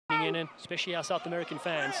in, especially our South American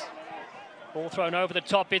fans. Ball thrown over the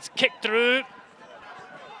top, it's kicked through.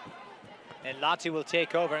 And Latu will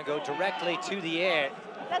take over and go directly to the air.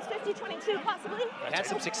 That's 50-22, possibly. They had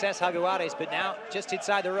some success, Jaguares, but now just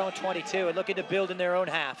inside their own 22 and looking to build in their own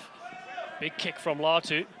half. Big kick from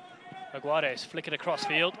Latu. Jaguares flick it across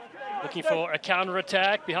field, looking for a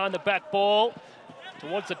counter-attack behind the back ball.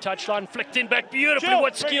 Towards the touchline, flicked in back beautifully.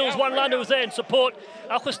 What skills Juan Lando was there in support.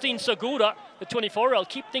 Agustin Segura, the 24-year-old,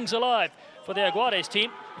 keep things alive for the Jaguares team.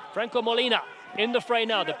 Franco Molina in the fray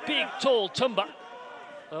now, the big, tall Tumba.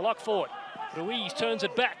 The lock forward. Ruiz turns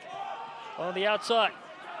it back on the outside.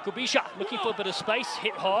 Kubisha looking for a bit of space,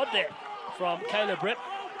 hit hard there from Caleb Rip.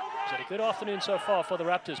 He's had a good afternoon so far for the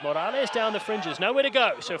Raptors. Morales down the fringes, nowhere to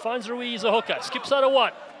go, so finds Ruiz a hooker, skips out of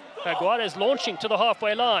one. Jaguares launching to the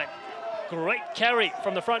halfway line. Great carry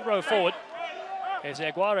from the front row forward. There's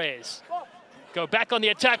Jaguares. Go back on the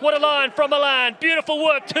attack. What a line from Milan. Beautiful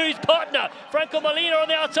work to his partner. Franco Molina on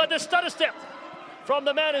the outside. The stutter step from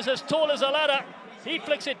the man who's as tall as a ladder. He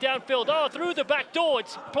flicks it downfield. Oh, through the back door.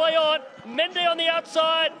 It's play on. Mende on the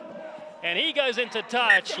outside. And he goes into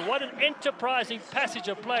touch. What an enterprising passage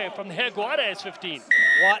of play from the Jaguares 15.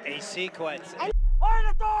 What a sequence.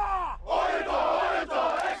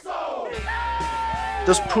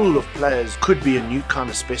 This pool of players could be a new kind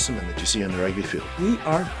of specimen that you see on the rugby field. We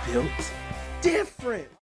are built different.